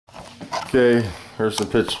Okay, here's some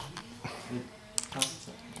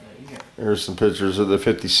Here's some pictures of the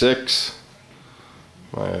 56.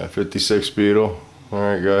 My 56 Beetle.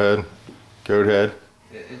 Alright, go ahead. Goat head.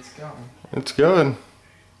 It's going. It's going.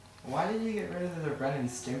 Why did you get rid of the Ren and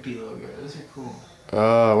Stimpy logo? Those are cool.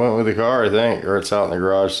 I went with the car, I think, or it's out in the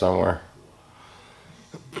garage somewhere.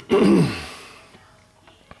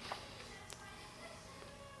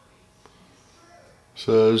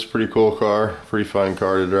 So it's a pretty cool car, pretty fun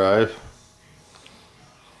car to drive.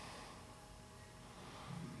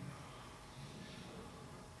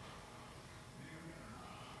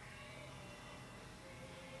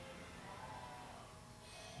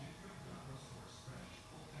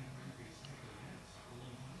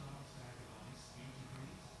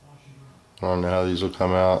 I don't know how these will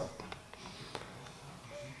come out.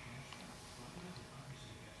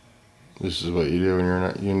 This is what you do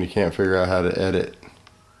when you can't figure out how to edit.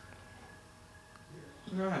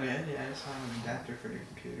 You know how to edit? I just have an adapter for the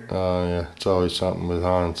computer. Oh yeah, it's always something with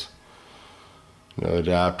Hans. No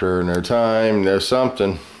adapter, no time, no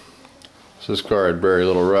something. So this car had very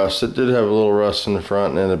little rust. It did have a little rust in the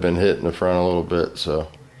front, and it had been hit in the front a little bit. So,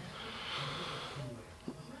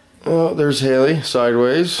 oh, there's Haley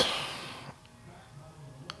sideways.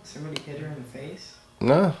 Somebody hit her in the face?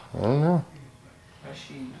 No, I don't know. Why is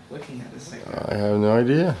she looking at us like that? I have no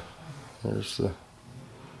idea. There's the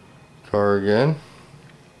car again.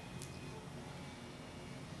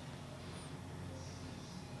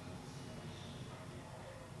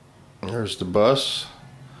 There's the bus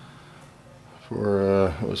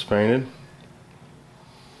before it was painted.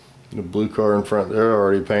 The blue car in front there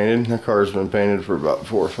already painted. The car's been painted for about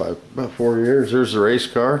 4 years. There's the race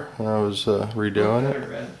car. I was redoing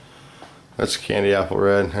it. That's candy apple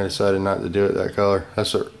red. I decided not to do it that color.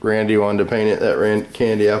 That's what Randy wanted to paint it, that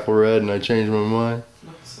candy apple red, and I changed my mind.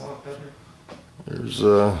 Looks a lot better. There's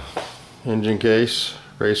engine case,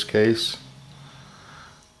 race case.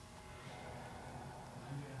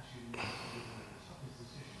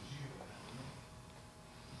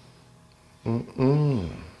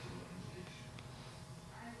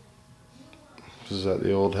 This is at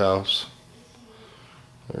the old house.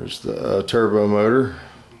 There's the turbo motor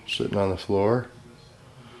sitting on the floor,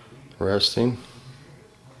 resting.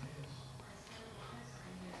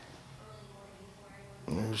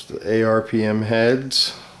 There's the ARPM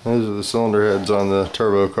heads. Those are the cylinder heads on the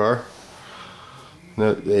turbo car.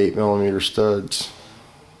 The 8mm studs.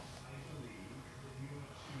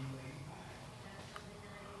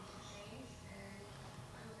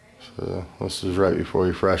 So this is right before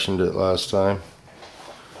we freshened it last time.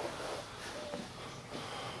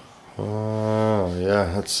 Oh yeah,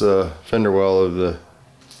 that's the fender well of the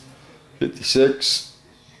 56.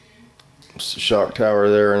 It's the shock tower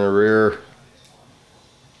there in the rear.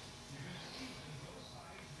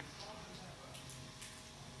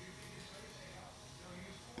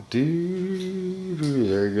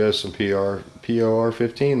 There you go, some POR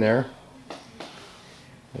 15 there.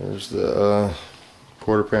 There's the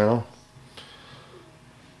quarter panel.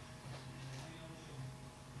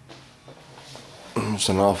 It's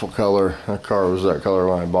an awful color. That car was that color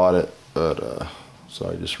when I bought it, but so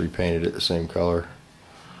I just repainted it the same color.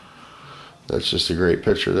 That's just a great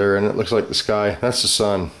picture there, and it looks like the sky. That's the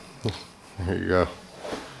sun. There you go.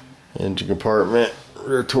 Engine compartment,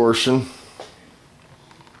 rear torsion.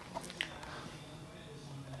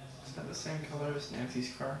 Is that the same color as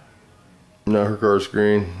Nancy's car? No, her car's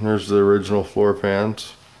green. There's the original floor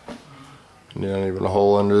pans. Not even a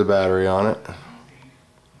hole under the battery on it.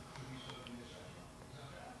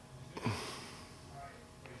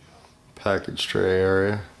 Package tray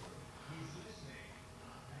area.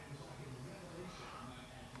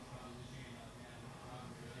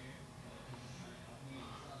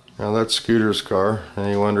 Now that's Scooter's car, and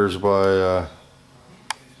he wonders why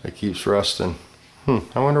it keeps rusting.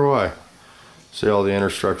 I wonder why. See, all the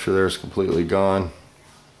inner structure there is completely gone.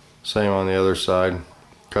 Same on the other side.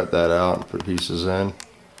 Cut that out and put pieces in.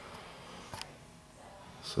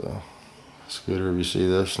 So, Scooter, if you see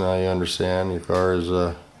this, now you understand your car is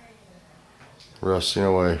rusting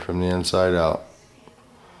away from the inside out.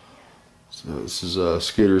 So this is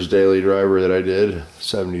Scooter's daily driver that I did,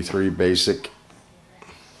 73 basic.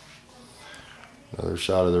 Another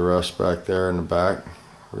shot of the rust back there in the back,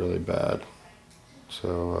 really bad.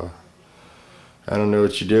 So I don't know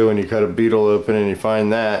what you do when you cut a Beetle open and you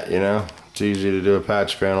find that, you know. It's easy to do a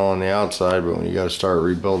patch panel on the outside, but when you got to start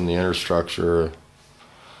rebuilding the inner structure,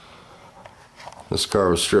 this car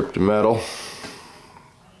was stripped of metal.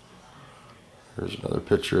 Here's another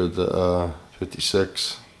picture of the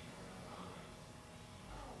 56.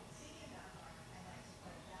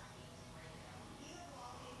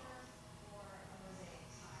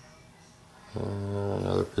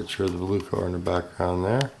 Another picture of the blue car in the background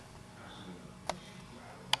there.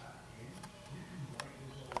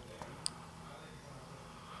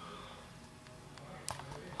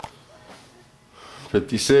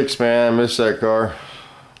 '56, man, I miss that car.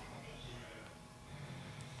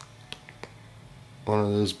 One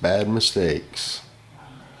of those bad mistakes.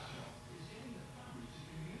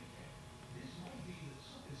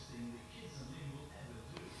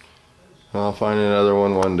 I'll find another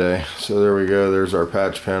one day. So there we go. There's our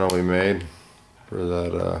patch panel we made for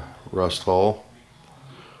that rust hole.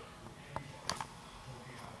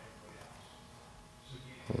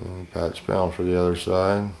 And patch panel for the other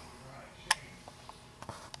side.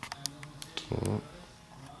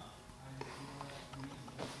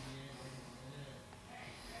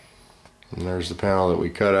 And there's the panel that we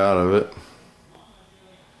cut out of it.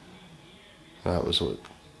 That was what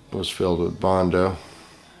was filled with Bondo.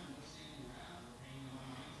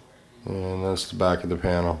 And that's the back of the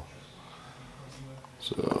panel.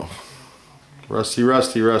 So, rusty,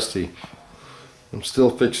 rusty, rusty. I'm still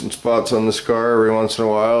fixing spots on this car. Every once in a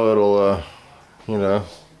while it'll, you know,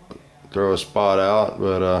 throw a spot out,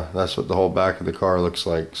 but that's what the whole back of the car looks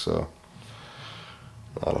like, so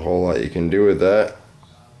not a whole lot you can do with that.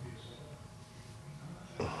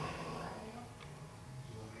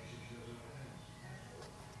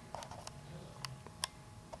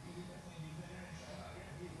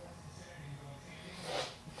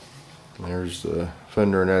 There's the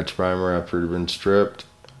fender and edge primer after it had been stripped.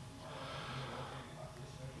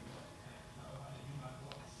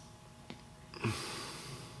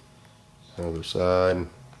 Other side.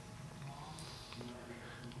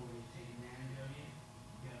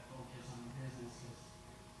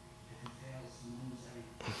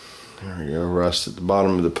 There we go, rust at the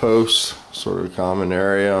bottom of the post, sort of a common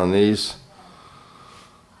area on these.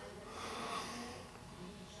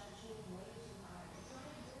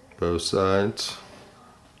 Both sides.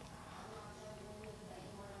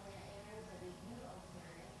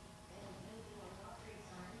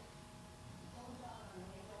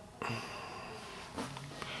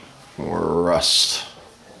 More rust.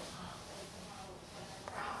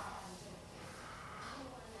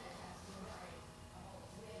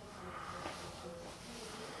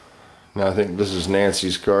 Now I think this is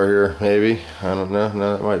Nancy's car here, maybe. I don't know.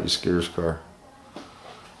 No, that might be Skier's car.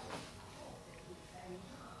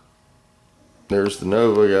 There's the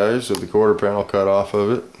Nova, guys, with the quarter panel cut off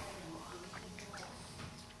of it.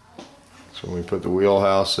 So we put the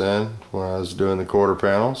wheelhouse in when I was doing the quarter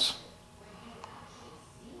panels.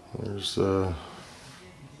 There's the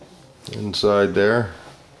inside there.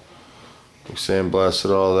 We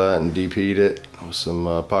sandblasted all that and DP'd it with some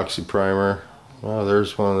epoxy primer. Well,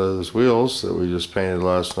 there's one of those wheels that we just painted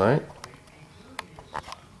last night.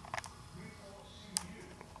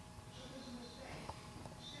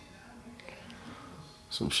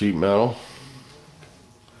 Some sheet metal.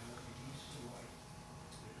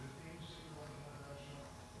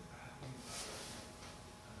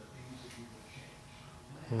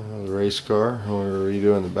 The race car, and we're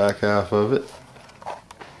redoing the back half of it.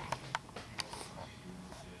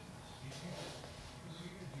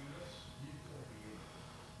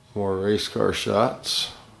 More race car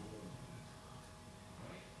shots.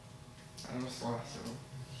 I almost lost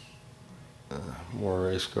it. More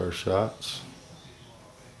race car shots.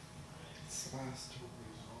 It's last.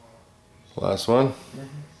 Last one.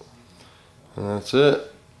 And that's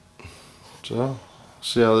it. So,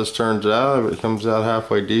 see how this turns out. If it comes out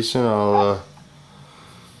halfway decent, I'll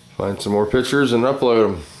find some more pictures and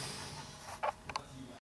upload them.